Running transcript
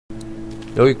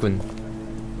여기 있군.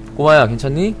 꼬마야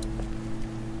괜찮니?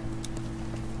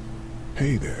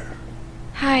 Hey there.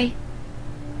 Hi.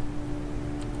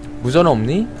 무전은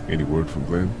없니? Any word from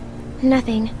Glenn?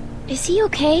 Nothing. Is he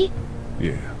okay?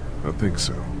 Yeah, I think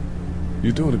so.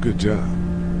 You're doing a good job.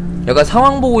 약간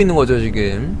상황 보고 있는 거죠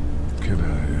지금. Can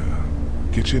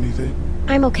I get you anything?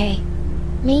 I'm okay.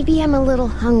 Maybe I'm a little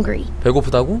hungry.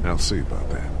 배고프다고? I'll see about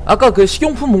that. 아까 그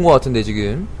식용품 본 거 같은데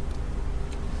지금.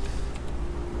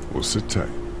 We'll sit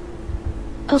tight.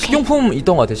 Okay. 식용품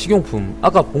있던 거 같아. 식용품.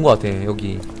 아까 본 거 같아.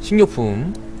 여기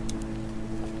식료품.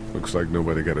 Looks like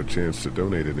nobody got a chance to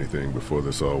donate anything before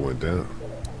this all went down.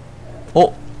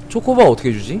 초코바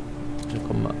어떻게 주지?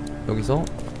 잠깐만. 여기서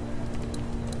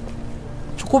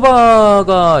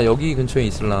초코바가 여기 근처에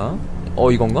있을라?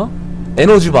 이건가?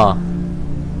 에너지바.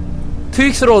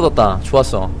 트윅스를 얻었다.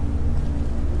 좋았어.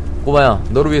 꼬마야,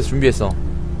 너를 위해서 준비했어.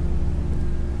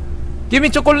 Give me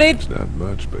chocolate. Not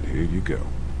much, but here you go.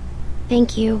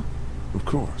 Thank you. Of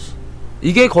course.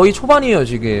 이게 거의 초반이에요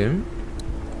지금.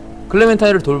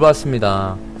 클레멘타인을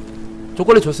돌봤습니다.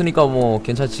 초콜릿 줬으니까 뭐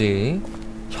괜찮지.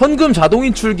 현금 자동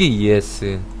인출기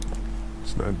ES.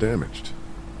 It's not damaged.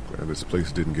 Glad this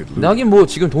place didn't get looted. 하긴 뭐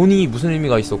지금 돈이 무슨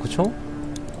의미가 있어, 그쵸?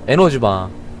 에너지바.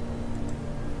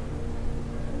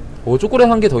 초콜릿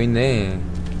한 개 더 있네.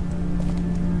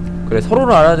 그래,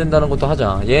 서로를 알아야 된다는 것도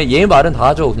하자. 얘 말은 다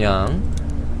하죠 그냥.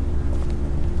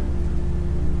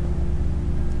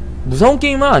 무서운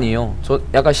게임은 아니에요. 저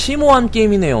약간 심오한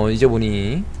게임이네요 이제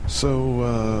보니. So,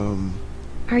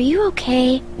 Are you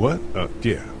okay? what?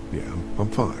 Yeah, I'm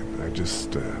fine. I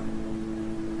just,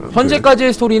 I'm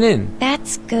현재까지의 스토리는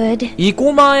That's good. 이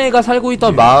꼬마애가 살고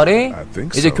있던 마을에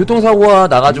이제 교통사고가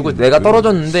나가지고 내가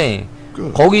떨어졌는데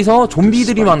거기서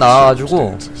좀비들이 막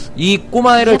나와가지고 이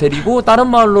꼬마애를 데리고 다른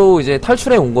마을로 이제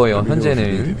탈출해 온 거예요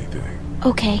현재는.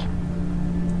 Okay.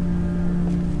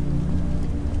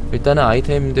 일단은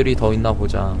아이템들이 더 있나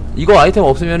보자. 이거 아이템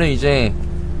없으면은 이제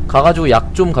가가지고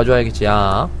약 좀 가져와야겠지.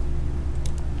 약.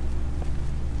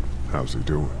 How's he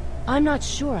doing? I'm not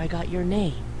sure I got your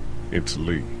name. It's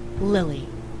Lee. Lily.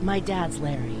 My dad's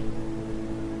Larry.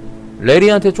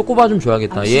 레리한테 초코바 좀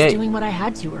줘야겠다. I was just doing what I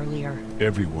had to earlier.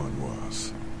 Everyone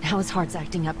was. Now his heart's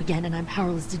acting up again and I'm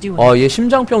powerless to do it. 얘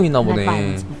심장병 있나 I've had 보네.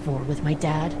 violence before with my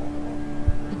dad.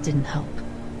 It didn't help.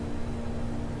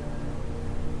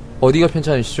 어디가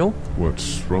편찮으시죠?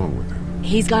 What's wrong with him?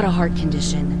 He's got a heart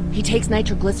condition. He takes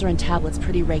nitroglycerin tablets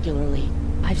pretty regularly.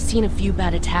 I've seen a few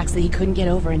bad attacks that he couldn't get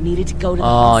over and needed to go to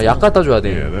the 약 hospital. 갖다 줘야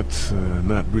돼. Yeah, that's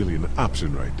not really an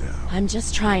option right now. I'm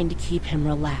just trying to keep him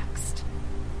relaxed.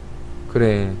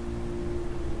 그래.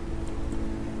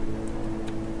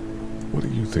 What do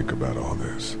you think about all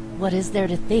this? What is there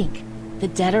to think? The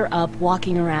dead are up,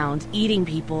 walking around, eating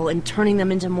people, and turning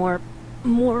them into more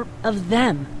of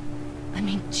them. I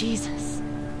mean, Jesus.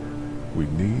 We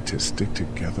need to stick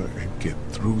together and get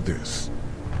through this.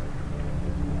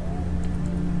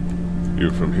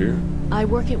 You're from here? I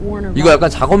work at Warner. 이거 약간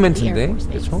작업 멘트인데,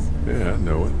 그렇죠? Yeah, I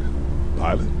know it.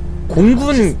 Pilot?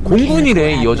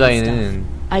 공군이래 이 여자애는.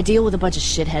 I deal with a bunch of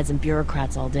shitheads and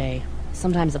bureaucrats all day.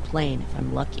 Sometimes a plane, if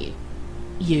I'm lucky.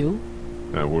 You?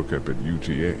 I work up at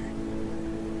UGA.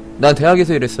 난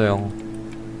대학에서 일했어요.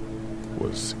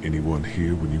 Was anyone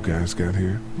here when you guys got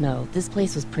here? No, this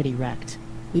place was pretty wrecked.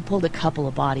 We pulled a couple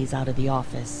of bodies out of the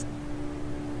office.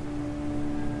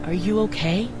 Are you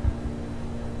okay?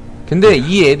 근데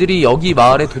이 애들이 여기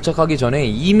마을에 도착하기 전에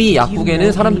이미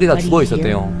약국에는 사람들이 다 죽어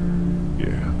있었대요.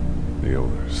 Yeah, the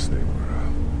owners,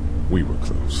 we were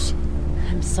close.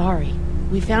 I'm sorry.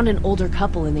 We found an older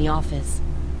couple in the office.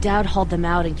 Dad hauled them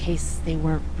out in case they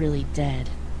weren't really dead.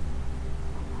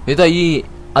 일단 이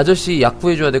아저씨 약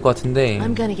구해줘야 될 것 같은데.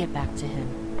 I'm gonna get back to him.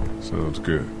 Sounds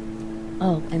good.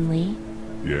 Oh, and Lee?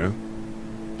 Yeah?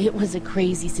 It was a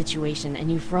crazy situation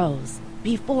and you froze.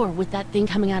 Before, with that thing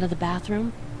coming out of the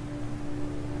bathroom.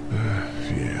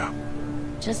 Yeah.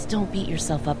 Just don't beat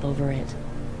yourself up over it.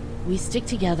 We stick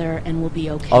together and we'll be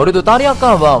okay. 그래도 딸이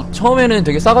아까 막 처음에는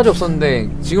되게 싸가지 없었는데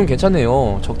지금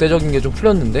괜찮네요. 적대적인 게 좀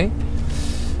풀렸는데.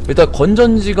 일단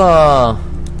건전지가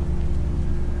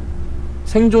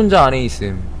생존자 안에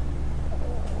있음.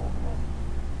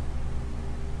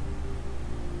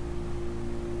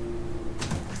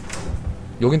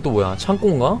 여긴 또 뭐야?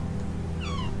 창고인가?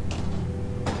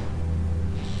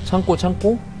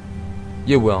 창고?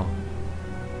 얘 뭐야?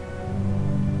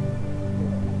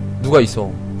 누가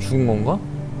있어? 죽은 건가?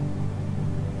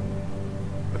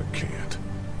 I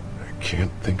can't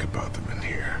think about them in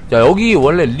here. 야, 여기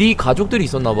원래 리 가족들이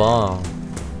있었나봐.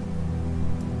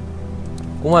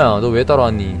 꼬마야, 너 왜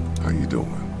따라왔니? How you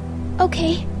doing?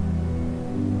 Okay.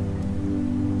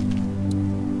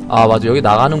 아 맞아, 여기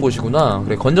나가는 곳이구나.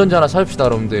 그래, 건전지 하나 찾읍시다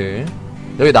여러분들.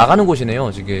 여기 나가는 곳이네요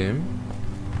지금.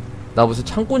 나 무슨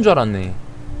창고인 줄 알았네.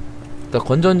 일단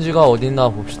건전지가 어딨나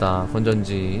봅시다.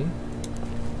 건전지.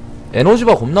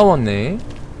 에너지바 겁나 많네.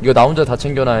 이거 나 혼자 다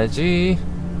챙겨놔야지.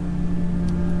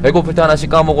 배고플 때 하나씩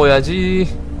까먹어야지.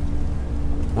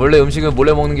 원래 음식은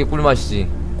몰래 먹는 게 꿀맛이지.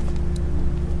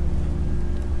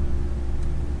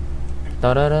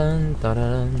 따라란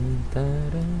따라란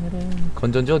따라란.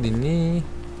 건전지 어딨니?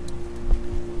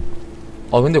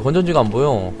 아 근데 건전지가 안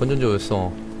보여. 건전지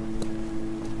어딨어?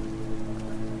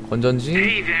 건전지?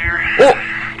 Hey there. 어?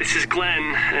 This is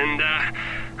Glenn, and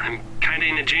I'm kinda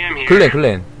in a jam here.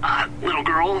 글렌. Little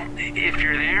girl, if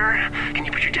you're there, can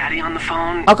you put your daddy on the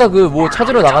phone? 아까 그 뭐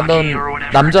찾으러 나간다는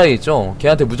남자애 있죠?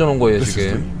 걔한테 묻어놓은 거예요 This is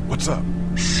Lee. 지금. What's up?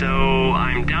 So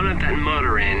I'm down at that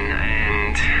motor inn,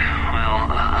 and well,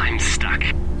 I'm stuck.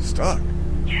 Stuck.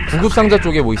 Yeah, 구급상자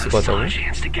쪽에 뭐 있을 것 saw 같다고? a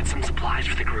chance to get some supplies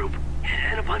for the group,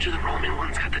 and a bunch of the Roman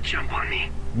ones got the jump on me.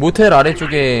 모텔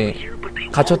아래쪽에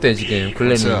갇혔대 지금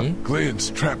What's up? 글렌이.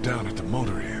 Glenn's trapped down at the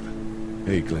motor inn.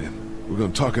 Hey, Glenn. We're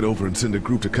gonna talk it over and send a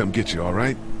group to come get you, all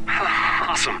right?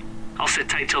 Awesome. I'll sit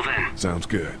tight till then. Sounds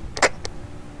good.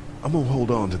 I'm gonna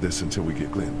hold on to this until we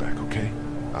get Glenn back, okay?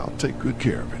 I'll take good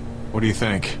care of it. What do you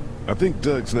think? I think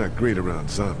Doug's not great around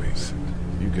zombies.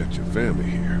 You got your family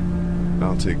here.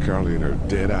 I'll take Carly and her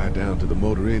dead eye down to the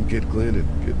motor inn, get Glenn, and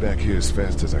get back here as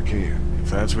fast as I can.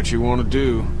 If that's what you want to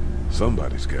do.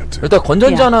 Somebody's got to. 일단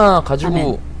건전지 Yeah. 하나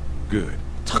가지고 Good.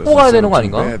 찾고 가야 되는 거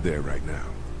Doesn't sound too 아닌가? bad there right now.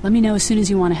 Let me know as soon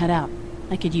as you want to head out.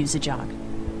 I could use a jog.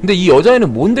 근데 이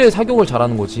여자애는 뭔데 사격을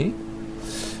잘하는 거지?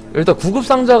 일단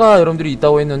구급상자가 여러분들이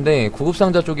있다고 했는데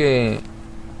구급상자 쪽에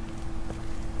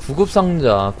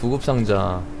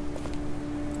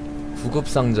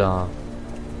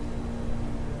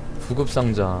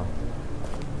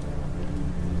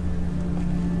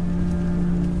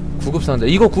구급상자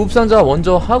이거 구급상자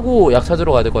먼저 하고 약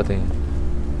찾으러 가야 될 것 같아.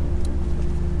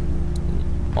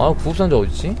 아 구급상자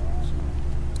어딨지?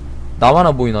 나만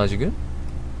안 보이나 지금?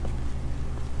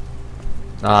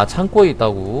 아 창고에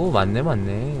있다고? 맞네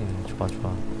좋아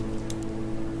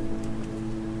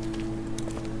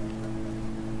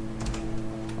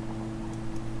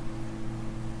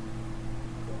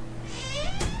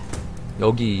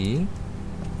여기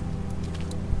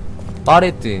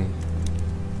파레트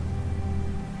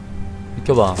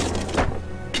비켜봐.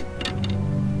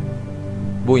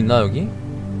 뭐 있나 여기?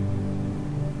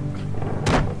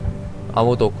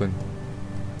 아무것도 없군.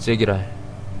 제기랄.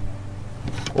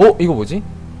 이거 뭐지?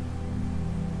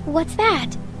 What's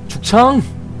that? 죽창?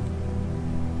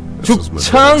 This was my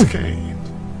죽창! dad's cane.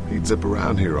 He'd zip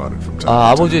around here on it from time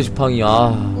아 to 아버지의 time. 지팡이.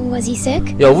 아 Was he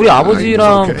sick? 야 우리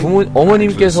아버지랑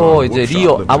어머님께서 이제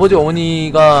아버지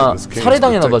어머니가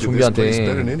살해당했나봐 Better than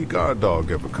좀비한테. any guard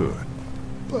dog ever could.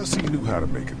 Plus, he knew how to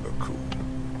make it look cool,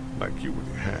 like you with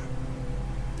your hat.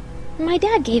 My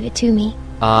dad gave it to me.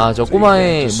 아 저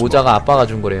꼬마의 모자가 아빠가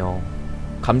준 거래요.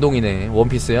 감동이네.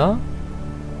 원피스야?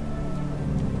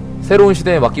 새로운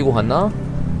시대에 맡기고 갔나?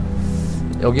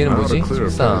 여기는 I ought 뭐지? to clear a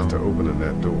식상. path to opening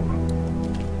that door.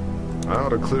 I ought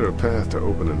to clear a path to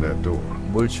opening that door.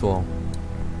 뭘 추워?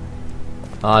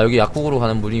 아 여기 약국으로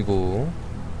가는 문이고.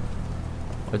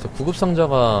 일단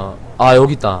구급상자가 아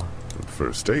여기 있다.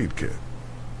 First aid kit.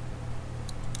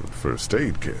 First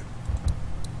aid kit.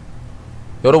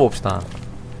 열어봅시다.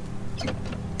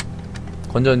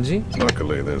 건전지?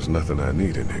 Luckily, there's nothing I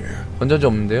need in here. 건전지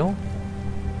없는데요?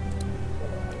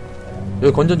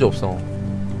 여기 건전지 없어.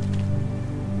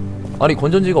 아니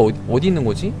건전지가 어디 있는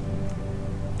거지?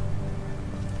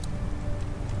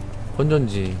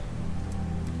 건전지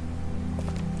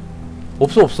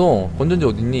없어. 건전지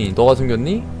어딨니? 너가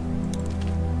숨겼니?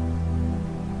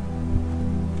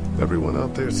 Everyone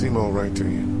out there seem all right to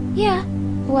you? Yeah.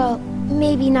 Well,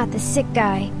 maybe not the sick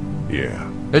guy. Yeah.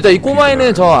 일단 이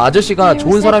꼬마애는 저 아저씨가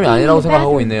좋은 사람이 아니라고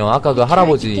생각하고 있네요. 아까 그 He tried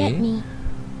to get 할아버지. me.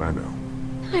 I know.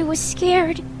 I was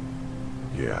scared.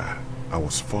 Yeah, I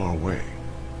was far away.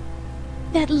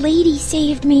 That lady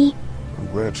saved me.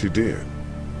 I'm glad she did.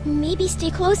 Maybe stay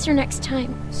closer next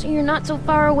time, so you're not so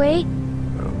far away.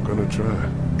 I'm gonna try.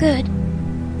 Good.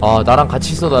 아 나랑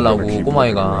같이 I'm gonna 있어달라고 keep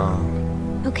꼬마애가.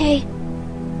 looking around. Okay.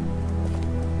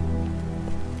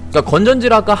 그니까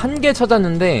건전지를 아까 한 개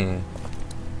찾았는데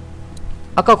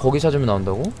아까 거기 찾으면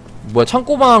나온다고? 뭐야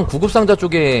창고방 구급상자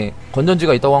쪽에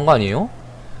건전지가 있다고 한 거 아니에요?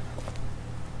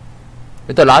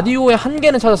 일단 라디오에 한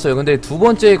개는 찾았어요. 근데 두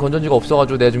번째 건전지가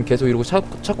없어가지고 내가 지금 계속 이러고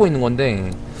찾고 있는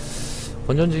건데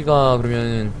건전지가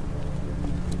그러면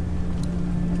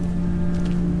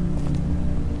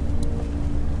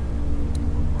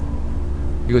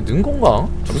이거 는 건가?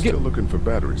 I'm 두 개? still looking for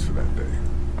batteries for that day.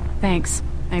 Thanks.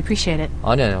 I appreciate it.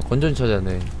 아니야 건전지 찾아야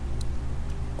돼.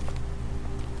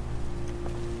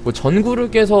 뭐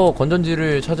전구를 깨서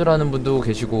건전지를 찾으라는 분도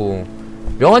계시고.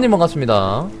 명환님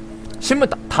반갑습니다. 신문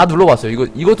다 눌러봤어요.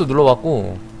 이것도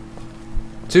눌러봤고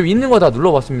지금 있는 거 다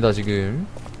눌러봤습니다. 지금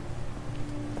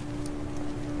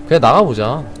그냥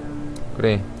나가보자.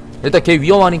 그래 일단 걔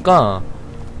위험하니까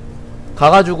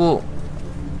가가지고.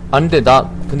 아닌데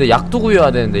근데 약도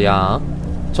구해야 되는데. 약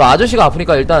저 아저씨가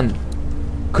아프니까 일단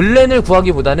글렌을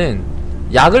구하기보다는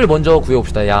약을 먼저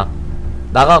구해봅시다. 약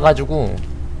나가가지고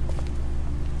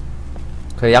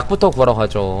그래 약부터 구하러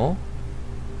가죠.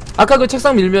 아까 그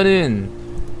책상 밀면은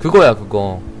그거야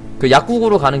그거. 그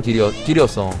약국으로 가는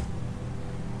길이었어.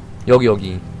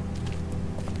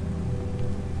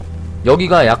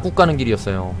 여기가 약국 가는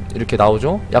길이었어요. 이렇게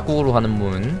나오죠? 약국으로 가는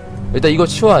문. 일단 이거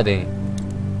치워야 돼.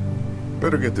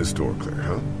 Better get this door clear,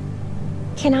 huh?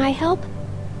 Can I help?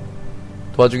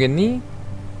 도와주겠니?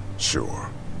 Sure.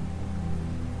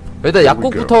 일단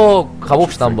약국부터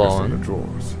가봅시다 한번.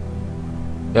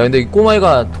 야 근데 이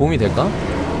꼬마이가 도움이 될까?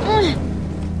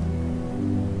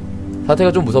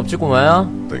 사태가 좀 무섭지 꼬마야?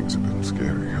 Things have been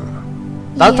scary,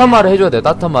 huh? 따뜻한 말을 해줘야 돼.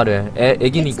 따뜻한 말을. It's not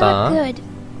애기니까. good.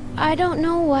 I don't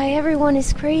know why everyone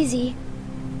is crazy.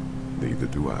 Neither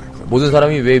do I, Clement. 모든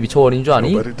사람이 왜 미쳐버린 줄 아니?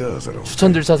 Nobody does, I don't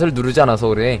추천들 샷을 누르지 않아서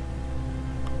그래.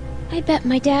 I bet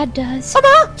my dad does.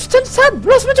 어머! 추천들 샷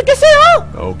눌렀으면 좋겠어요!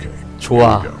 Okay.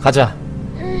 좋아. Here we go. 가자.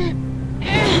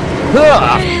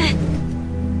 흐아!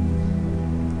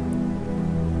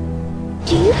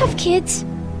 Do you have kids?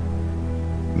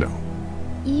 No.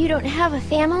 You don't have a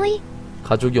family?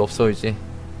 가족이 없어 이제.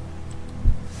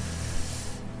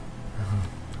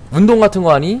 운동 같은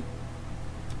거 하니?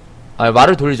 아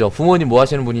말을 돌리죠. 부모님 뭐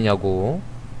하시는 분이냐고.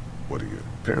 What do your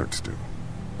parents do?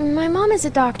 My mom is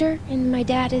a doctor and my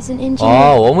dad is an 아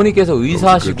engineer. 어머니께서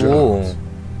의사시고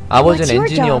아버지는 What's your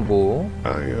엔지니어고.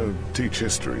 I teach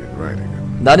history and writing.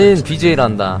 나는 BJ를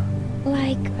한다.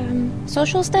 Like,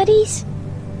 social studies?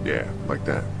 Yeah, like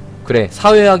that. 그래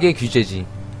사회학의 귀재지.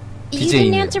 You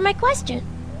BJ는. didn't answer my question.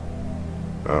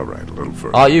 All right, a little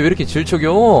further. 아 얘 왜 이렇게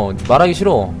질척여? 말하기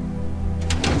싫어.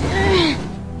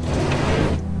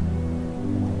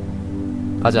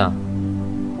 가자.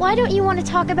 Why don't you want to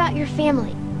talk about your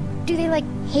family? Do they, like,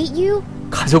 hate you?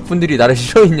 가족분들이 나를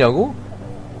싫어했냐고?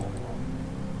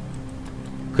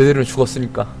 그들은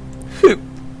죽었으니까.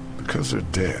 Because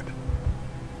they're dead.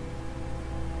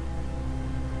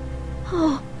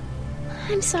 Oh,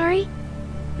 I'm sorry.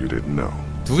 You didn't know.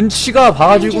 눈치가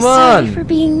I'm just sorry for 바가지구만.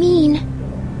 being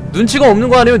mean. 눈치가 없는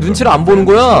거 아니면 눈치를 안 보는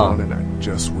거야. And I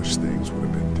just wish things would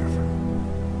have been different.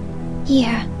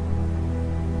 Yeah.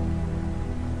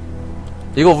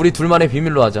 이거 우리 둘만의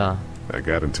비밀로 하자. I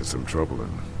got into some trouble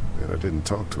and I didn't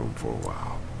talk to him for a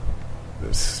while.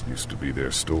 This used to be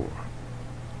their store.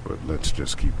 But let's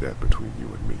just keep that between you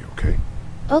and me, okay?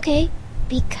 Okay.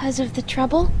 Because of the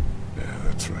trouble? Yeah,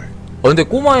 that's right. 근데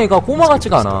꼬마애가 꼬마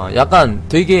같지가 않아. 약간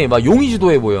되게 막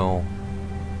용의주도해 보여.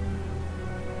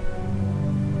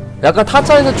 약간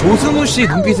타짜에서 조승우 씨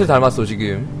눈빛을 닮았어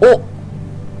지금.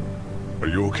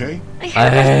 Are you okay? I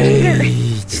hurt my finger.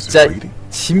 에이 Is it 진짜 bleeding?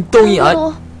 짐덩이. 아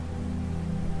Oh,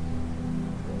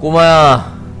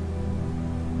 꼬마야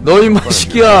너 임마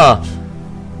시끼야.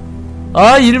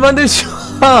 아 일만 들지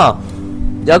마.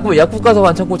 약국 가서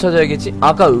반창고 찾아야겠지.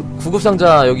 아까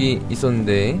구급상자 여기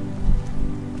있었는데.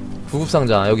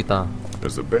 구급상자 여기 있다.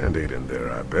 There's a band-aid in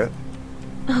there, I bet.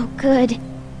 oh, good.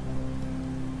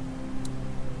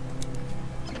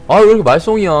 아 왜 이렇게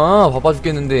말썽이야. 바빠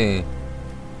죽겠는데.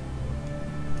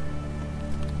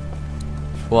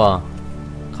 좋아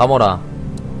가머라.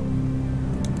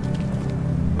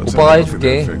 Let's 오빠가 have a look at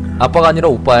that 해줄게. finger. 아빠가 아니라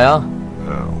오빠야.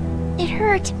 Ow. It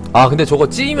hurt. 아 근데 저거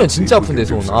찌면 진짜 아픈데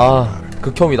손. 아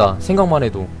극혐이다 생각만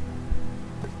해도.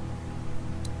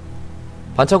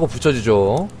 반창고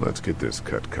붙여주죠. Let's get this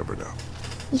cut covered up.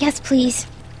 Yes, please.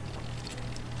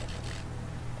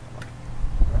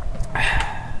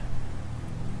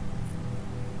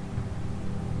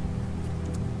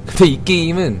 근데 이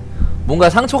게임은 뭔가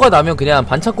상처가 나면 그냥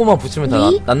반창고만 붙이면 다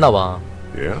네? 낫나봐.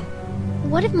 Yeah?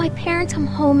 What if my parents come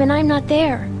home and I'm not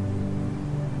there?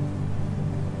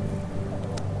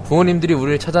 부모님들이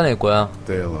우리를 찾아낼 거야.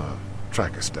 They'll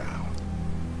track us down.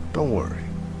 Don't worry.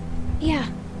 Yeah,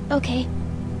 okay.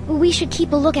 We should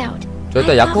keep a lookout. 저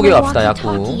일단 I 약국에 got my 갑시다. 약국.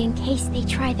 walkie-talkie in case they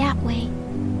try that way.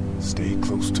 Stay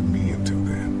close to me until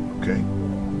then, okay?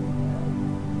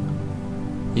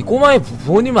 이 꼬마의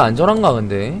부모님은 안전한가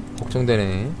근데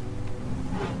걱정되네.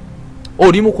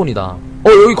 리모컨이다.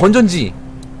 여기 건전지.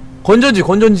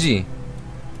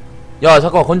 야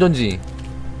잠깐만 건전지.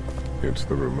 It's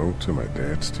the remote to my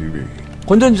dad's TV.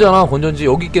 건전지잖아. 건전지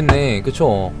여기 있겠네.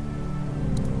 그쵸?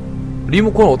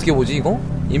 리모컨 어떻게 보지 이거?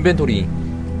 인벤토리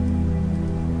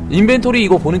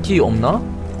이거 보는 키 없나?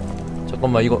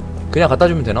 잠깐만 이거 그냥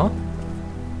갖다주면 되나?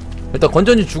 일단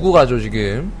건전지 주고 가죠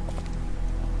지금.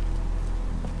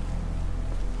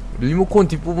 리모컨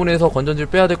뒷부분에서 건전지를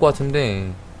빼야 될 것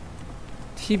같은데.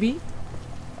 TV?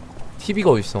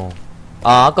 TV가 어딨어?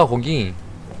 아 아까 거기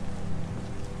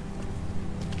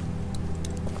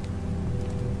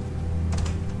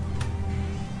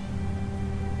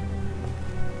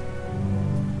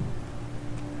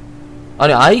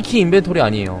아니 아이키 인벤토리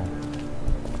아니에요.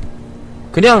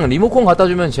 그냥 리모컨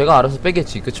갖다주면 제가 알아서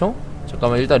빼겠지. 그쵸?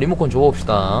 잠깐만 일단 리모컨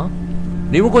줘봅시다.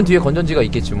 리모컨 뒤에 건전지가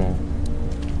있겠지 뭐.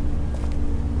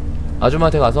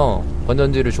 아줌마한테 가서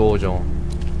건전지를 줘오죠.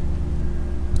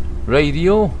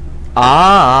 레이디오?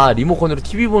 리모컨으로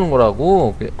TV 보는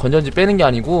거라고? 건전지 빼는 게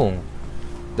아니고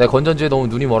내가 건전지에 너무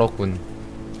눈이 멀었군.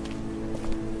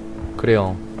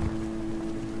 그래요.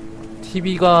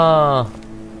 TV가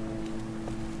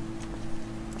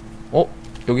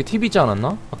여기 TV 있지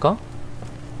않았나? 아까?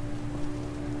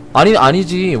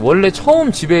 아니지. 원래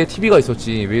처음 집에 TV가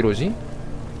있었지. 왜 이러지?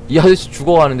 이 아저씨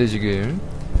죽어가는데 지금.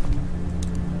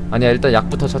 아니야 일단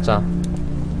약부터 찾자.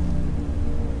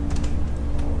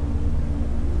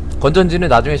 건전지는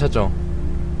나중에 찾죠.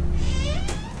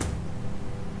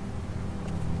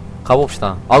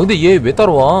 가봅시다. 아 근데 얘 왜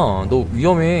따라와? 너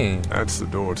위험해. That's the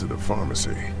door to the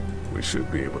pharmacy. We should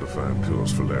be able to find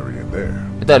pills for Larry in there.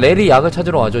 일단 레리 약을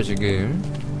찾으러 와죠 지금.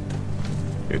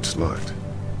 It's locked.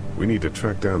 We need to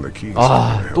track down the keys.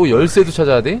 또 열쇠도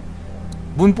찾아야 돼?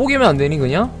 문 뽀개면 안 되니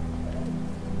그냥?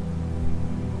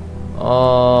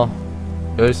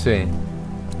 열쇠.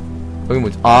 여기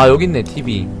뭐지? 여기 있네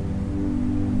TV.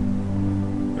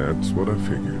 That's what I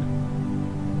figured.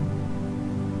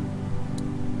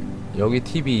 여기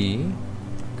TV.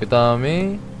 그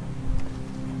다음에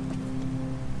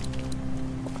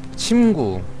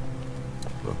침구.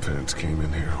 My parents came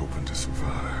in here hoping to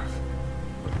survive,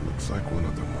 but it looks like one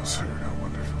of them was hurt. I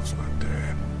wonder if it was my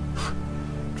dad.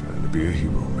 Trying to be a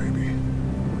hero, maybe.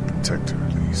 Protect her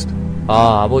at least.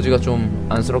 아버지가 좀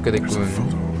안쓰럽게 There's a 됐군.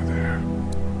 photo over there.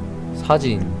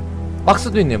 사진.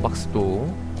 박스도 있네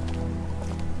박스도.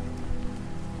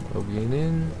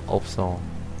 여기는 없어.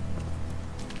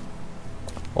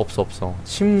 없어.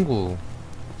 침구.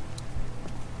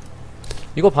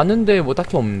 이거 봤는데 뭐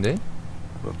딱히 없는데?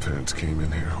 My parents came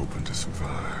in here hoping to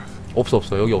survive. 없어.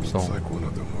 여기 없어. Looks like one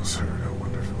of them was hurt. I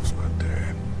wonder if it was my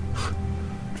dad.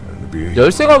 Trying to be a hero.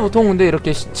 열쇠가 보통 근데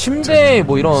이렇게 침대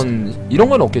뭐 이런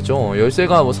건 없겠죠.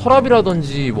 열쇠가 뭐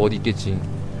서랍이라든지 뭐 어디 있겠지.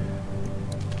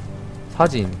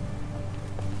 사진.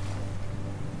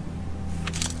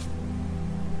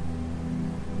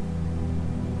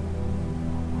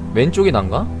 왼쪽이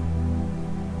난가?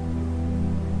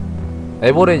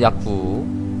 에버렛 약국.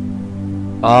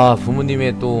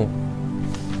 부모님의 또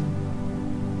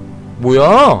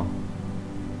뭐야?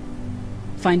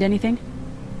 Find anything?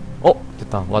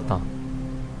 됐다. 왔다.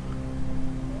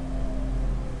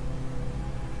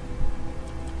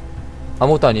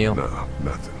 아무것도 아니에요. No,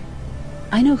 nothing.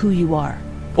 I know who you are.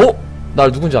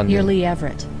 날 누군지 안돼. You're Lee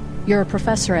Everett. You're a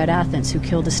professor at Athens who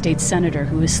killed a state senator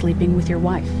who was sleeping with your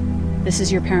wife. This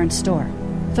is your parents' store.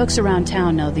 Folks around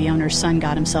town know the owner's son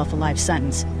got himself a life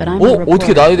sentence, but I'm a reporter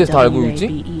어떻게 나에 at 대해서 다 알고 있지?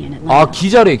 WABE in Atlanta.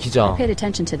 기자래 I 기자. paid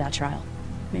attention to that trial.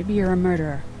 Maybe you're a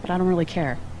murderer, but I don't really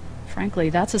care. Frankly,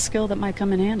 that's a skill that might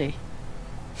come in handy.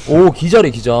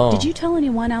 기자래 기자. Did you tell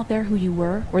anyone out there who you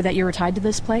were, or that you were tied to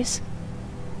this place?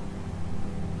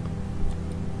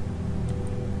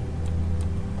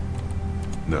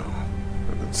 No.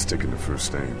 I've been sticking to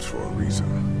first names for a reason.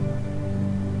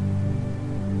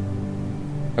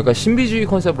 약간 신비주의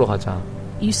컨셉으로 가자.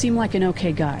 You seem like an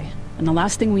okay guy, and the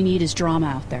last thing we need is drama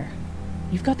out there.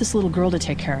 You've got this little girl to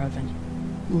take care of, and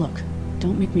look,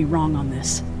 don't make me wrong on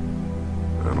this.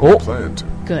 I don't plan to.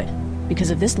 Good,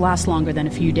 because if this lasts longer than a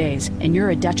few days, and you're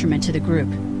a detriment to the group,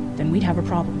 then we'd have a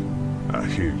problem. I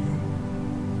hear you.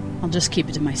 I'll just keep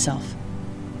it to myself.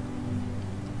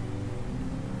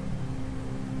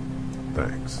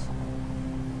 Thanks.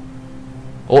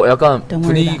 약간 Don't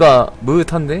worry 분위기가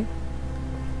무릇한데?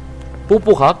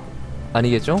 뽀뽀각?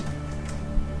 아니겠죠?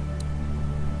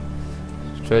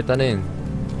 저 일단은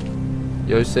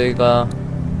열쇠가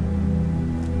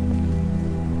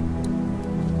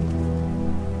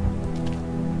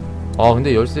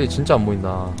근데 열쇠 진짜 안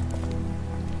보인다.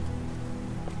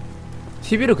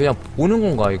 TV를 그냥 보는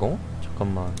건가 이거?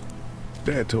 잠깐만.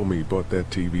 Dad told me he bought that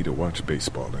TV to watch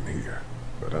baseball in here,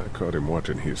 but I caught him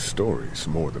watching his stories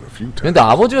more than a few times. 근데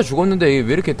아버지가 죽었는데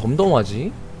왜 이렇게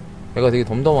덤덤하지? 얘가 되게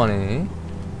덤덤하네.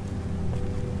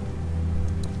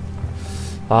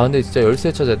 아 근데 진짜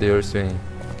열쇠 찾아야 돼. 열쇠.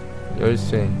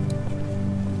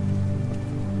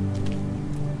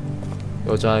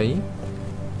 여자아이.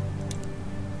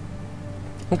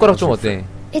 손가락 좀 어때?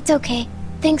 It's okay.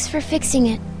 Thanks for fixing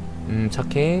it.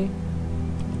 착해.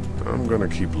 I'm gonna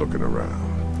keep looking around.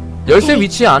 열쇠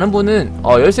위치 아는 분은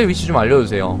열쇠 위치 좀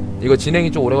알려주세요. 이거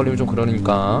진행이 좀 오래 걸리면 좀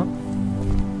그러니까.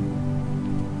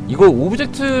 이거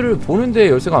오브젝트를 보는데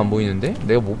열쇠가 안 보이는데?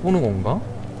 내가 못 보는 건가?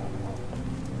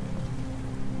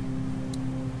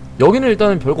 여기는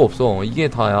일단은 별거 없어. 이게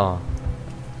다야.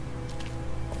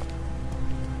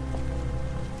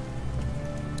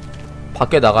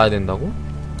 밖에 나가야 된다고?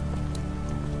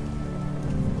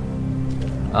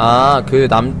 아, 그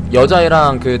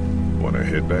여자애랑 Wanna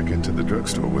head back into the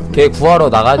drugstore with me? 걔 구하러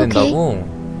나가야 된다고?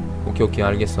 오케이,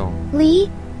 알겠어.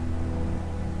 Lee,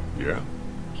 Yeah.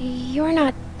 you're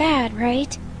not bad,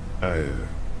 right?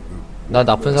 나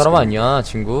나쁜 사람 아니야,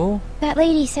 친구. That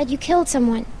lady said you killed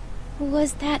someone.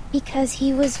 Was that because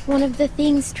he was one of the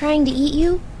things trying to eat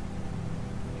you?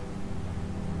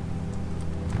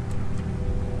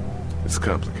 It's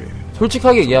complicated.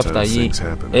 솔직하게 얘기합시다. 이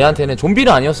애한테는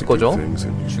좀비는 아니었을 거죠.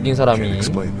 죽인 사람이.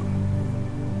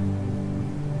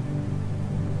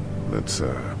 Let's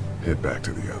head back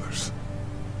to the others.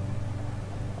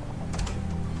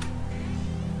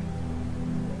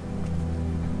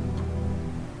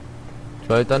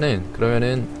 좋아, 일단은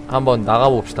그러면은 한번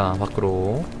나가봅시다.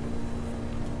 밖으로.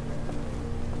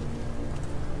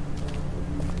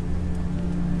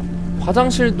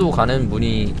 화장실도 가는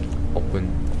문이 없군.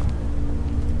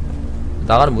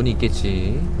 나가는 문이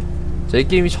있겠지. 자, 이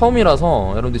게임이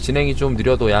처음이라서 여러분들 진행이 좀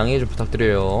느려도 양해 좀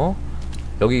부탁드려요.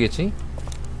 여기겠지?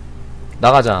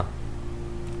 나가자.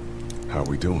 How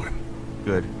we doing?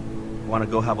 Good. Wanna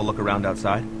go have a look around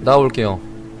outside? 나가볼게요.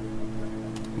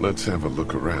 Let's have a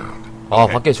look around. 아,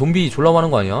 밖에 좀비 졸라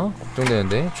많은 거 아니야?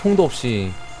 걱정되는데. 총도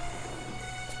없이.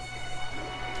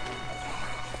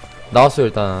 나왔어요,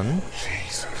 일단.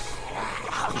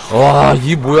 와,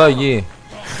 이게 뭐야, 이게.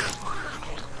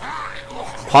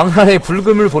 광활의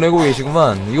불금을 보내고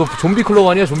계시구만. 이거 좀비 클럽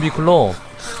아니야, 좀비 클럽.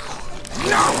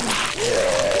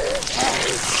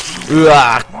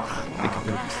 으악.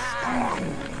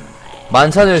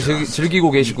 만찬을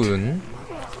즐기고 계시군.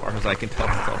 As far as I can tell,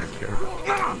 that's all they care about.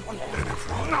 And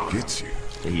if one gets you,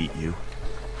 They eat you.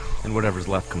 And whatever's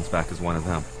left comes back as one of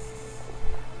them.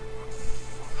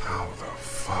 how the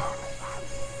fuck?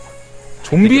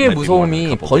 좀비의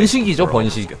무서움이 번식이죠,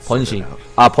 번식.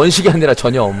 아, 번식이 아니라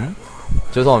전염.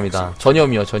 죄송합니다.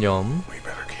 전염이요, 전염. We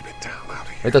better keep it down out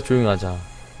here. 일단 조용히 하자.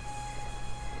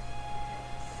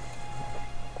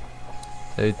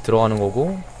 여기 들어가는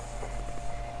거고.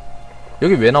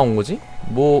 여기 왜 나온 거지?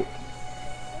 뭐,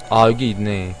 아, 여기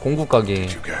있네. 공구 가게.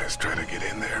 Did you guys try to get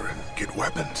in there and get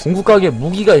weapons? 공구 가게에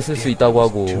무기가 있을 수 있다고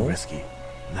하고. Too risky.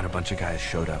 And then a bunch of guys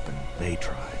showed up and they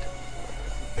tried.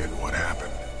 And what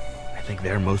happened? I think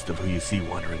they're most of who you see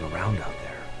wandering around out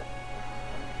there.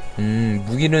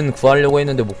 무기는 구하려고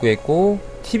했는데 못 구했고.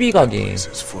 TV 가게. This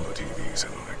is full of TVs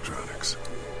and electronics.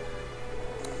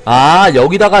 아,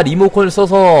 여기다가 리모컨을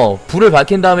써서 불을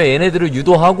밝힌 다음에 얘네들을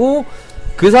유도하고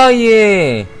그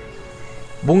사이에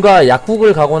뭔가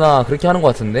약국을 가거나 그렇게 하는 것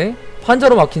같은데?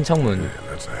 판자로 막힌 창문. Yeah,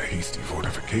 that's a hasty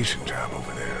fortification job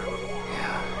over there.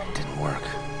 Yeah, it didn't work.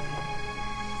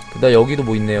 그다음 여기도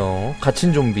뭐 있네요.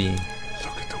 갇힌 좀비.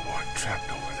 Look at the one trapped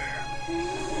over there.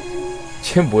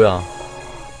 쟤 뭐야?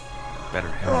 Better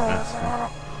handle this. Huh?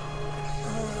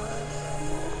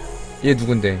 얘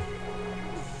누군데?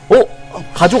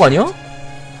 가족 아니야?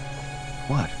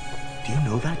 What? Do you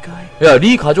know that guy? 야,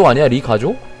 리 가족 아니야? 리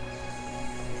가족?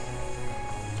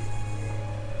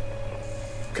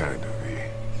 Kind of. He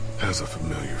has a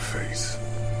familiar face.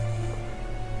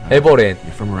 에버렛.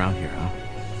 You're from around here, huh?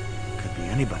 Could be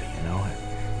anybody, you know?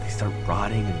 They start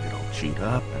rotting and get all chewed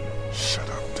up and... Shut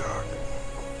up, Doc.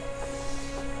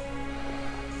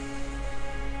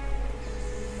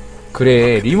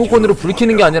 그래, 리모컨으로 불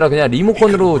켜는 게 아니라 그냥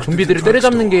리모컨으로 좀비들을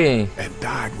때려잡는 게. And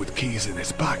died with keys in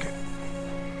his pocket.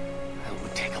 It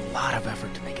would take a lot of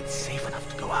effort to make it safe enough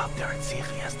to go out there and see if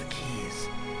he has the keys.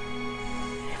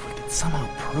 If we could somehow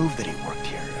prove that he worked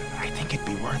here, I think it'd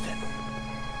be worth it.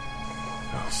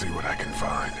 I'll see what I can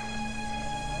find.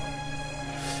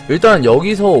 일단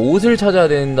여기서 옷을 찾아야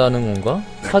된다는 건가?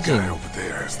 That 사진. guy over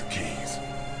there has the keys.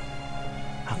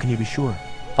 How can you be sure?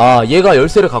 아, 얘가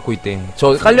열쇠를 갖고 있대.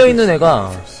 저 깔려있는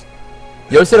애가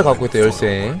열쇠를 갖고 있대,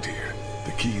 열쇠.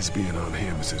 The keys being on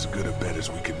him is as good a bet as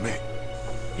we can make.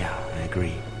 Yeah, I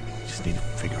agree. Just need to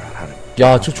figure out how to...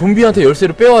 야, 저 좀비한테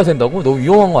열쇠를 빼와야 된다고? 너무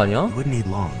위험한 거 아니야? You wouldn't need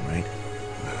long, right?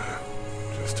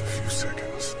 Just a few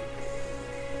seconds.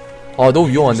 아 너무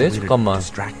위험한데? 잠깐만.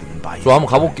 저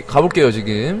한번 가볼게요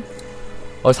지금.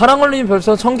 사랑걸님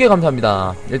별선 1000개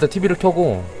감사합니다. 일단 TV를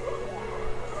켜고.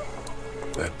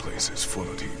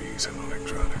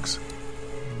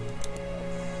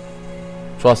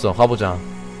 좋았어, 가보자.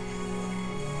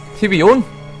 TV 온.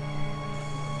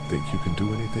 Think you can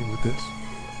do anything with this?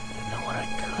 You know what I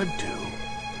could do?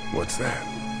 What's that?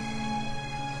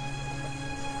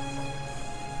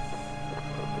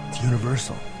 It's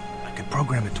universal. I could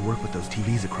program it to work with those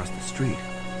TVs across the street.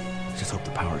 Just hope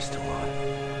the power's still on.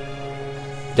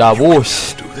 야, 뭐,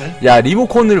 씨. 야,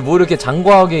 리모컨을 뭐 이렇게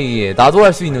장과하게 해. 나도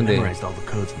할 수 있는데. Memorized all the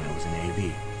codes when I was in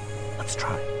AV. Let's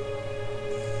try.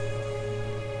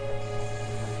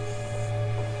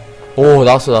 오,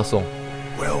 나왔어.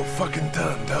 Well fucking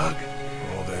done, Doug.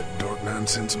 All that dork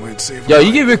nonsense might save. 야,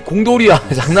 이게 왜 공돌이야?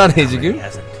 장난해 지금?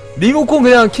 리모컨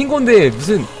그냥 킨 건데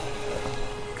무슨?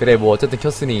 그래, 뭐 어쨌든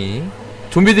켰으니.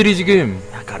 좀비들이 지금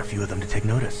I got a few of them to take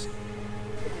notice.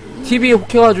 TV에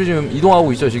혹해가지고 지금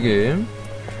이동하고 있죠 지금.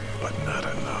 But not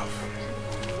enough.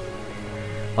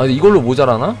 아, 근데 이걸로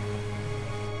모자라나?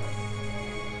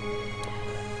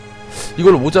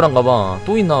 이걸로 모자란가봐.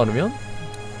 또 있나 그러면?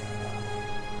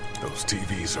 Those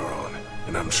TVs are on,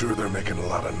 and I'm sure they're making a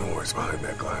lot of noise behind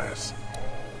that glass.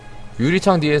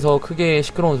 유리창 뒤에서 크게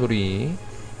시끄러운 소리.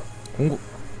 공구.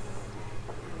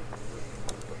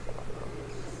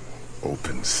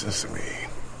 Open sesame.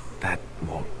 That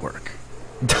won't work.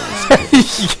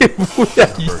 이게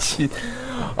뭐야 미친.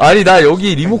 아니 나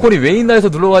여기 리모컨이 왜 있나 해서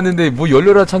눌러봤는데 뭐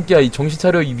열려라 참기야. 이 정신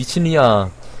차려 이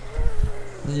미친이야.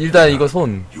 일단 이거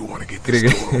손. 그래.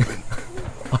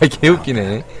 아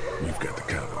개웃기네. You've got the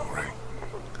count all right.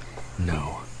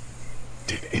 No.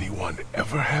 Did anyone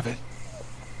ever have it?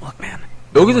 Look, man.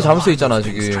 여기도 잠수 있잖아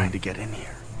지금. Trying to get in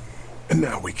here. And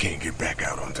now we can't get back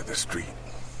out onto the street.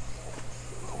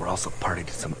 We're also party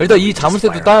to some. 일단 이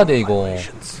자물쇠도 따야 돼 이거.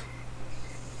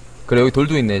 그래 여기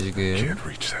돌도 있네 지금. Can't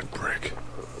reach that brick.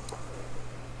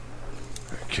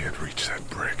 I can't reach that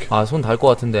brick. 아 손 닿을 것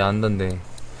같은데 안 닿네.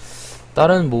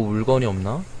 다른 뭐 물건이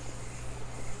없나?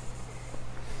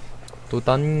 또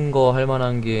딴 거 할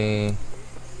만한 게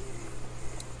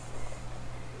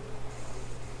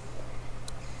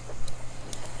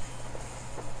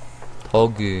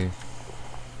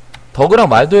더그랑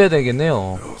말도 해야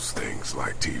되겠네요. Those things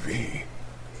like TV.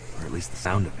 Or at least the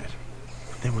sound of it.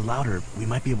 If they were louder, we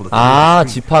might be able to. 아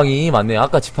지팡이 맞네.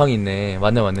 아까 지팡이 있네.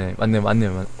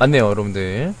 맞네요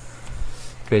여러분들.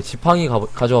 그래 지팡이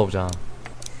가져와 보자.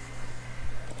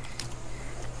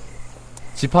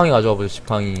 지팡이 가져와 보자.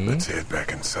 지팡이. Let's head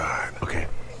back inside. Okay.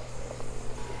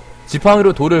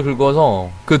 지팡이로 돌을 긁어서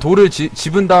그 돌을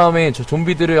집은 다음에 저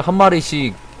좀비들을 한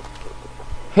마리씩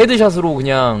헤드샷으로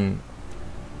그냥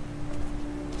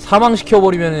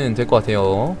사망시켜버리면 될 것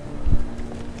같아요.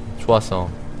 좋았어.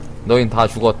 너흰 다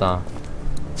죽었다.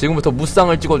 지금부터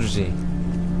무쌍을 찍어주지.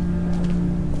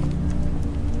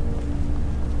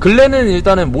 글렌은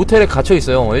일단은 모텔에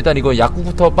갇혀있어요. 일단 이거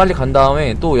약국부터 빨리 간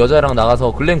다음에 또 여자랑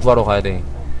나가서 글렌 구하러 가야돼.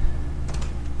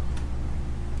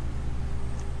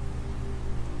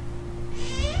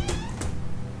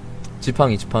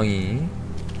 지팡이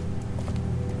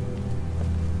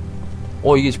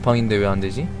이게 지팡인데 왜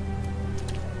안되지?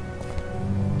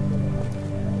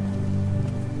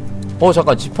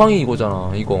 잠깐 지팡이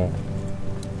이거잖아 이거.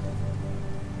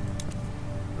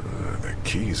 The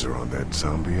keys are on that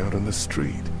zombie out on the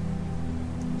street.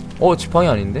 지팡이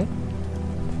아닌데?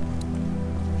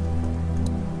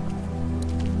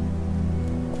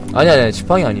 아니야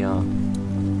지팡이 아니야.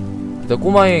 일단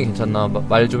꼬마애 괜찮나?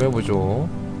 말 좀 해보죠.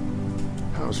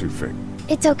 How's your finger?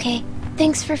 It's okay.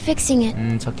 Thanks for fixing it.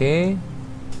 착해.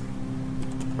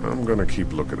 I'm gonna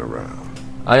keep looking around.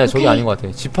 아니야 저기 아닌 것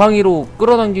같아. 지팡이로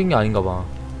끌어당긴 게 아닌가 봐.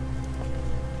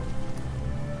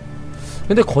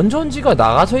 근데 건전지가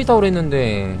나가서 있다고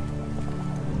그랬는데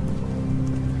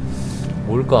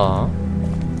뭘까?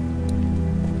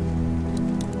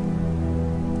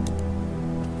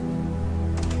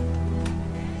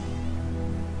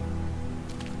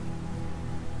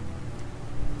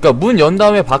 그니까 문 연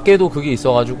다음에 밖에도 그게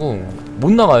있어가지고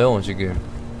못 나가요 지금.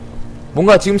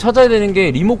 뭔가 지금 찾아야 되는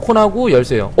게 리모컨하고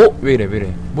열쇠요. 왜 이래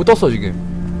못 떴어 지금.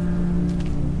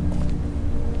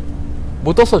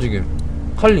 못 떴어 지금.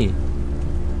 칼리.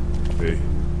 Hey.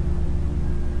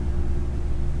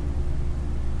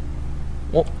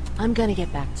 I'm gonna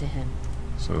get back to him.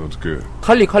 Sounds good.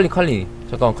 칼리.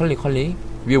 잠깐만 칼리.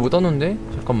 위에 뭐 떴는데?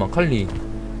 잠깐만 칼리.